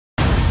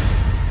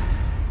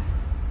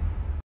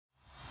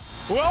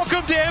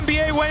Welcome to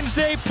NBA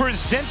Wednesday,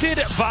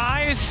 presented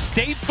by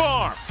State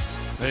Farm.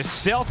 The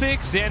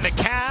Celtics and the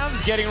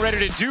Cavs getting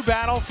ready to do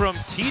battle from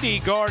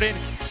TD Garden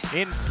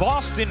in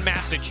Boston,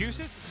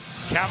 Massachusetts.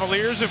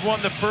 Cavaliers have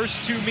won the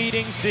first two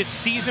meetings this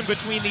season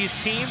between these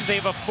teams. They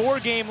have a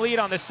 4-game lead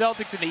on the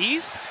Celtics in the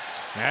East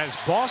as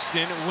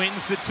Boston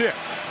wins the tip.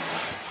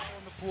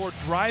 On the floor,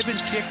 drive and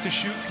kick to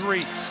shoot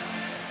threes.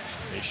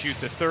 They shoot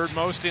the third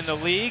most in the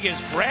league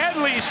as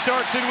Bradley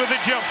starts it with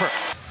a jumper.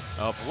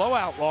 A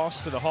blowout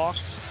loss to the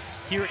Hawks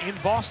here in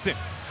Boston.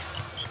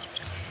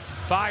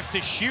 5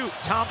 to shoot.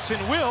 Thompson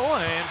will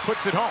and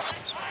puts it home.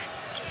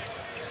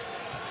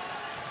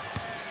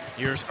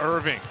 Here's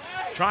Irving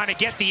trying to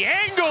get the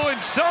angle and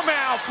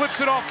somehow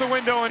flips it off the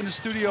window. In the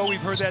studio,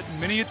 we've heard that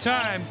many a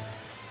time.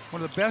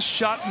 One of the best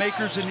shot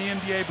makers in the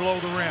NBA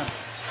below the rim.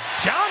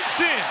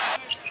 Johnson.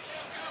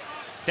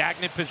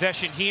 Stagnant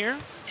possession here.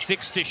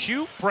 6 to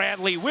shoot.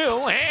 Bradley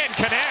will and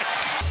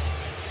connect.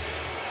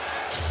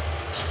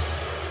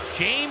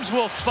 James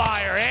will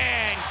fire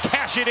and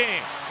cash it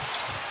in.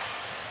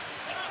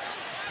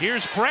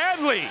 Here's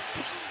Bradley.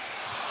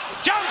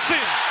 Johnson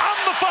on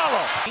the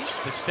follow.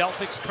 The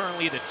Celtics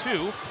currently the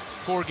 2,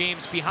 4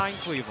 games behind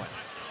Cleveland.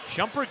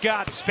 Shumpert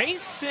got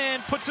space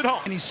and puts it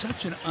home. And he's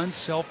such an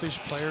unselfish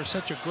player,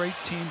 such a great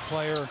team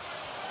player.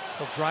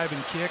 He'll drive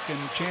and kick, and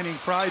Channing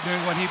Frye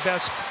doing what he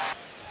best.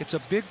 It's a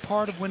big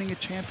part of winning a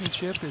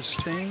championship is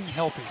staying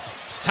healthy.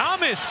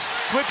 Thomas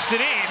flips it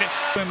in.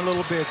 Him a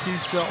little bit.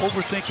 He's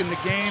overthinking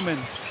the game, and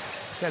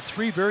he's had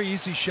 3 very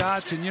easy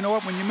shots. And you know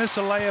what? When you miss a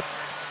layup,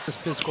 this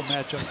physical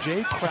matchup,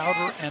 Jay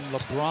Crowder and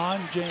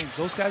LeBron James.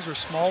 Those guys are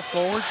small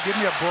forwards. Give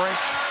me a break.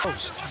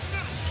 Post.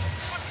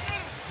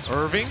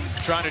 Irving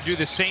trying to do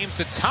the same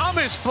to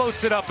Thomas,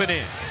 floats it up and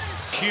in.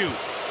 Shoot.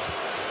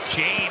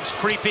 James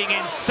creeping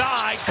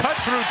inside, cut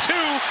through 2.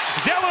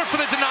 Zeller for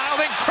the denial,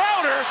 then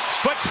Crowder,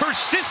 but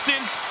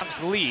persistence.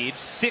 Lead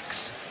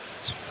 6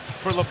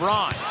 for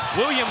LeBron.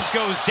 Williams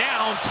goes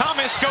down,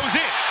 Thomas goes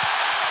in.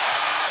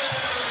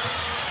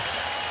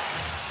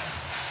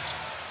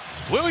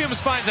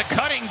 Williams finds a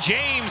cutting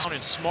James.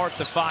 And Smart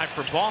the 5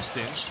 for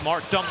Boston.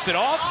 Smart dumps it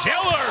off.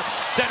 Zeller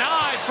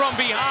denied from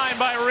behind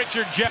by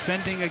Richard Jefferson.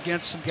 Defending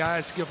against some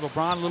guys to give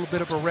LeBron a little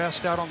bit of a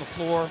rest out on the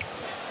floor.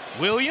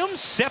 Williams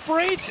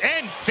separates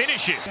and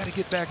finishes. Got to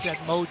get back that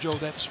mojo,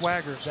 that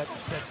swagger, that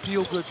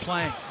feel-good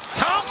playing.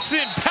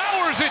 Thompson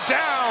powers it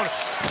down,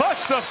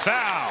 plus the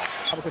foul.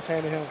 I'm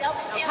containing him.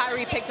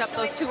 Kyrie picked up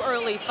those 2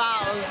 early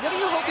fouls. What are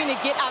you hoping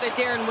to get out of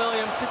Darren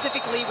Williams,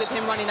 specifically with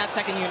him running that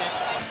second unit?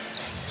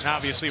 And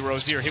obviously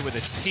Rozier hit with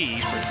a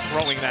T for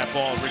throwing that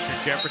ball.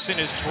 Richard Jefferson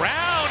as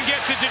Brown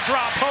gets it to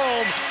drop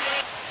home.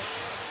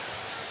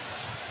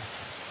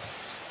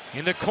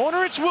 In the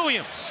corner, it's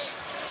Williams.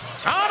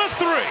 On a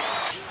 3.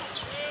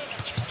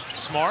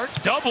 Smart,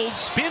 doubled,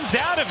 spins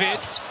out of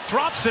it,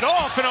 drops it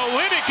off, and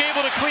Olynyk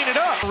able to clean it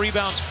up.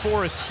 Rebounds,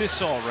 4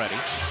 assists already.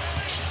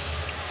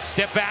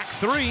 Step back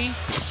 3,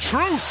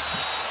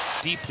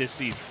 Truth. Deep this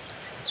season.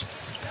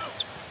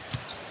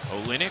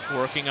 Olynyk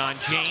working on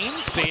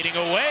James, fading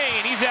away,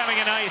 and he's having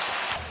a nice.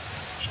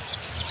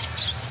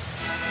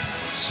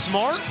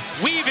 Smart,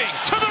 weaving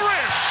to the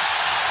rim.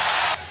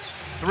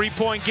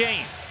 3-point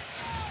game.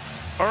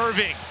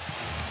 Irving.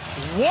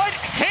 What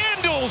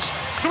handles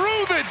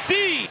through the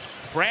D?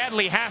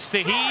 Bradley has to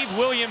heave.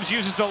 Williams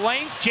uses the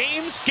length.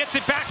 James gets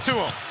it back to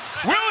him.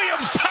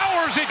 Williams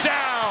powers it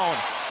down.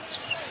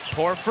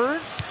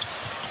 Horford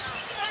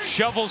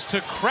shovels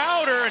to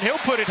Crowder, and he'll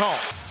put it home.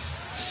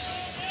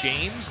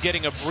 James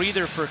getting a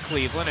breather for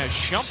Cleveland as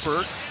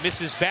Shumpert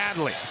misses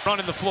badly.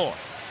 Running the floor.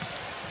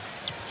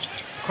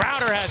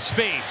 Crowder has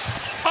space.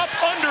 Up,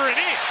 under, and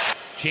in.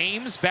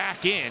 James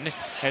back in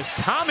as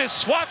Thomas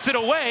swats it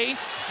away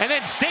and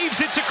then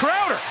saves it to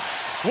Crowder.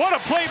 What a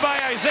play by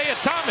Isaiah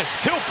Thomas.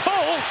 He'll pull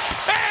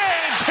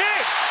and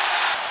hit.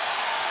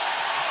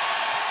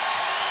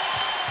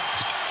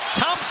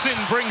 Thompson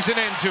brings an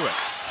end to it.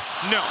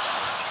 No.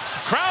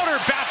 Crowder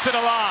bats it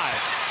alive.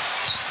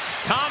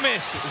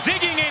 Thomas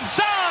zigging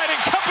inside and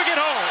cupping it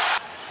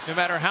home. No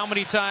matter how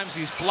many times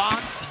he's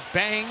blocked,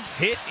 banged,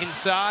 hit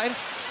inside,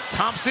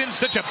 Thompson's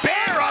such a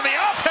bear on the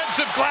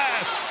offensive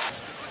glass.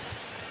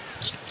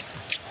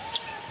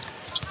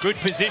 Good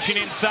position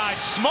inside.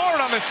 Smart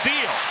on the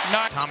seal.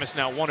 Thomas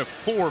now 1 of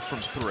 4 from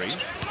 3.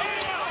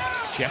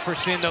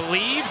 Jefferson the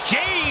lead.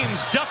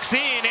 James ducks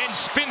in and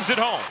spins it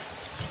home.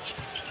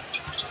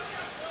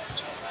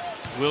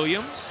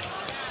 Williams.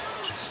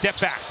 Step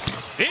back.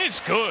 It's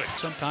good.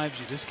 Sometimes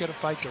you just got to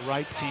fight the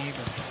right team.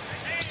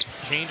 And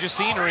change of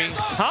scenery.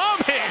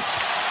 Thomas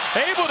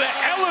able to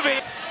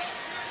elevate.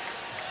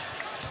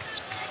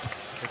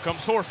 Here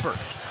comes Horford.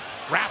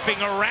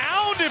 Wrapping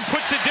around and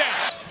puts it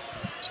down.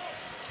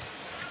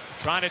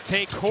 Trying to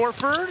take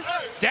Horford.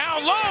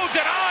 Down low,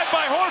 denied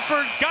by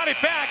Horford. Got it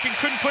back and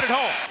couldn't put it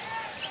home.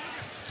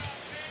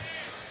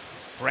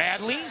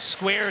 Bradley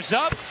squares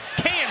up,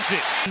 cans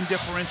it.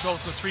 Differential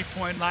at the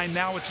 3-point line.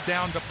 Now it's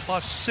down to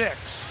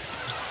 +6.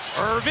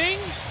 Irving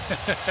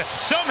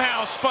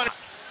somehow spun.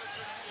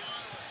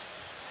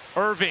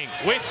 Irving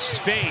with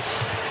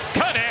space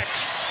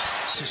connects.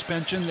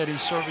 suspension that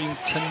he's serving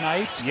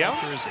tonight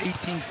after his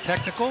 18th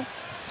technical.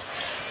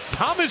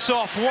 Thomas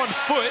off 1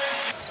 foot.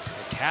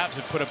 The Cavs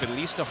have put up at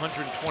least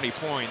 120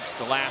 points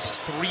the last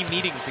 3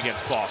 meetings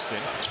against Boston.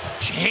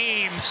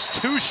 James,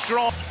 too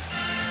strong.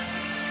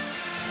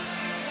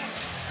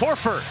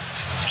 Horford,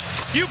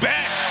 you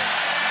bet.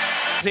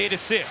 8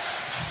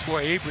 assists.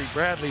 Boy, Avery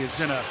Bradley is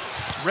in a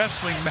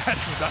wrestling match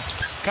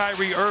with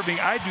Kyrie Irving.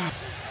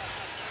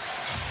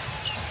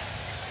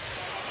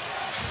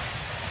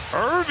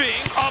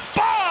 Irving, a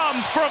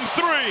bomb from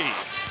 3.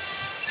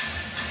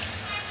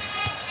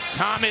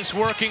 Thomas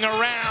working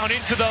around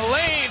into the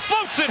lane,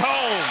 floats it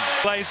home.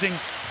 Realizing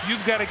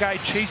you've got a guy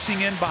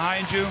chasing in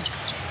behind you.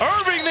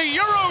 Irving, the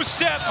Euro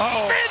step,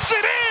 spins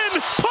it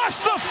in,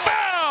 plus the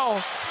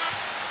foul.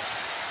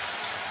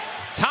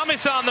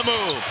 Thomas on the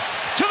move,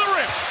 to the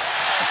rim.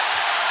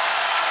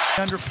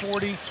 Under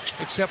 40,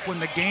 except when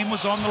the game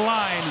was on the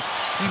line,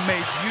 he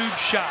made huge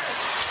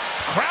shots.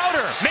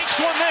 Crowder makes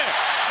one there.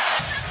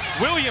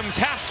 Williams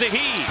has to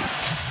heave.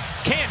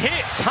 Can't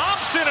hit.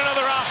 Thompson,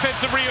 another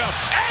offensive rebound.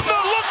 And the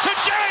look to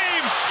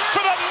James for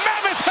the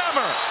Mammoth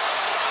Hammer.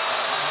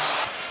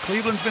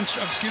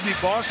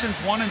 Boston's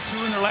 1 and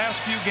 2 in their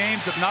last few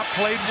games, have not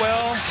played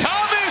well.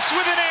 Thomas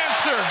with an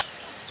answer.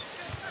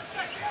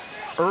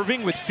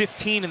 Irving with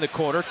 15 in the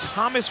quarter.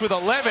 Thomas with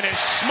 11 as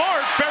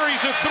Smart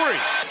buries a 3.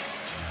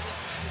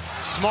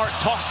 Smart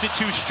tossed it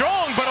too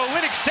strong, but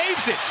Olynyk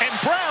saves it. And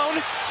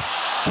Brown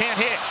can't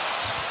hit.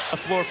 The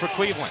floor for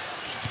Cleveland.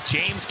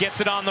 James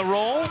gets it on the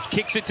roll,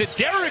 kicks it to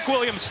Derek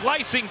Williams,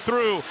 slicing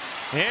through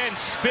and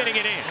spinning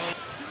it in.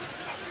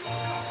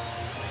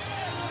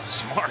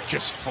 Smart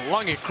just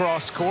flung it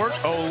cross court.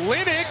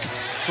 Olynyk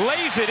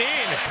lays it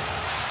in.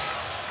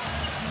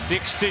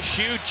 6 to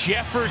shoot.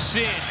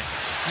 Jefferson.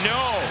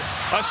 No.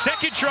 A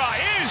second try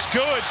is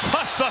good,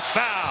 plus the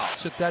foul.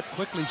 Sit that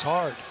quickly is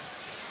hard.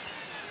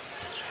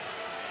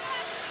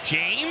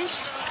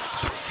 James.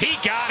 He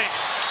got it.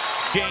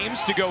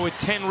 James to go with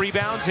 10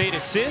 rebounds, 8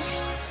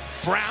 assists.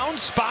 Brown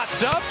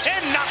spots up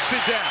and knocks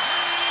it down.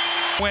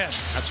 Win.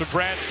 That's what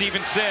Brad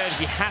Stevens said.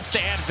 He has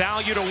to add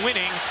value to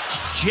winning.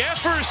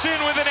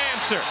 Jefferson with an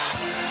answer.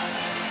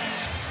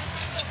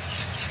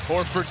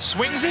 Horford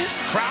swings it.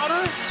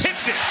 Crowder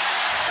hits it.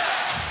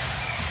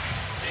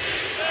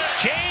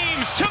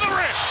 James to the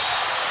rim.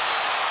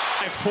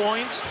 5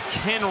 points,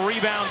 10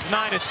 rebounds,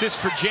 9 assists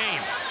for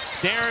James.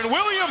 Darren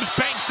Williams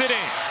banks it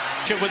in.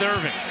 With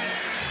Irving.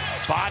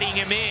 Bodying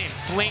him in,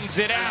 flings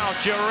it out.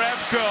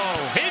 Jerebko,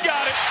 he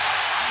got it.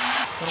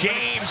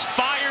 James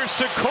fires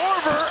to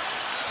Korver.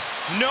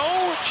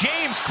 No,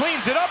 James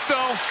cleans it up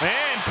though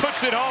and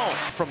puts it home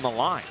from the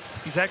line.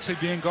 He's actually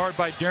being guarded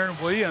by Darren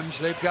Williams.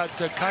 They've got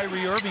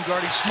Kyrie Irving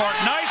guarding Smart.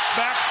 Nice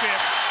back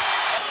pick.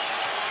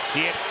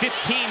 He had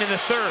 15 in the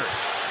 3rd.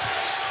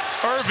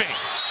 Irving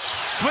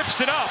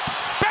flips it up,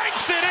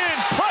 banks it in,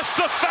 plus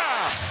the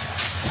foul.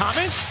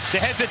 Thomas, the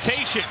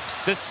hesitation,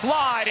 the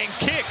slide and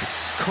kick.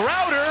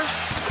 Crowder,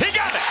 he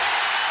got it.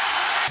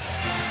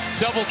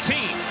 Double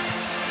team.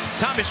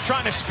 Thomas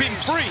trying to spin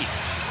free.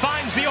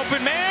 Finds the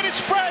open man,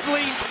 it's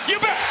Bradley. You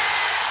bet.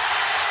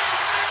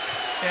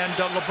 And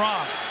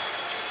LeBron.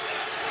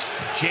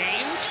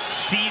 James,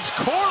 Steve's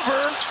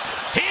Korver,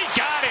 he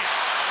got it.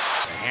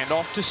 Hand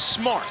off to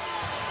Smart.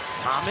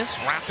 Thomas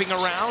wrapping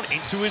around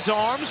into his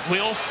arms,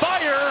 will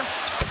fire.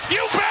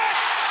 You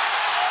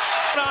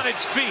bet. On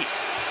its feet.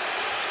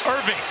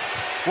 Irving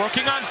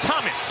working on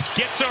Thomas,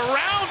 gets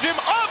around him,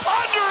 up,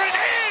 under, and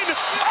in.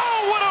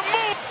 Oh, what a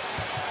move.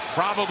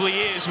 Probably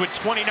is with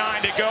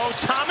 29 to go.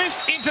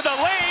 Thomas into the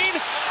lane,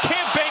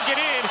 can't bank it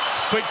in,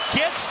 but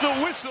gets the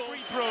whistle.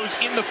 Free throws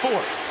in the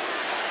 4th,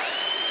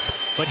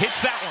 but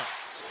hits that one.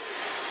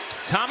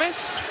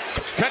 Thomas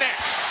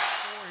connects.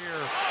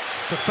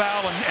 To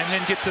foul and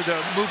then get to the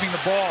moving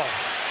the ball.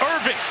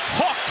 Irving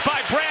hawked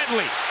by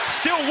Bradley,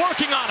 still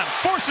working on him,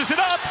 forces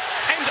it up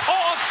and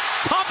off.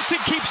 Thompson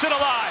keeps it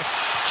alive.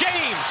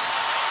 James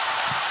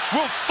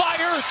will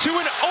fire to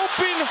an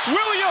open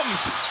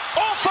Williams.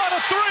 Off on a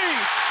 3.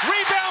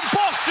 Rebound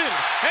Boston.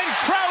 And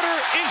Crowder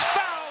is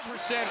fouled.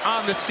 %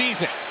 on the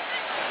season.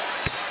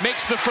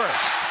 Makes the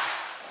 1st.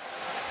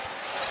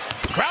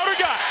 Crowder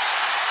got it.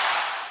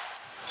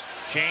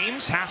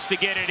 James has to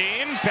get it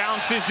in.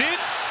 Bounces it.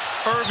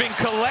 Irving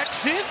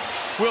collects it.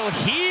 Will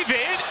heave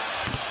it.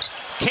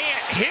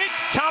 Can't hit.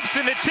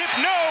 Thompson the tip.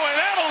 No, and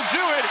that'll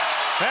do it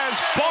as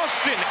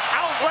Boston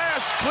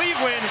outlasts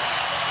Cleveland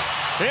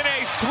in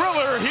a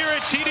thriller here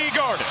at TD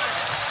Garden.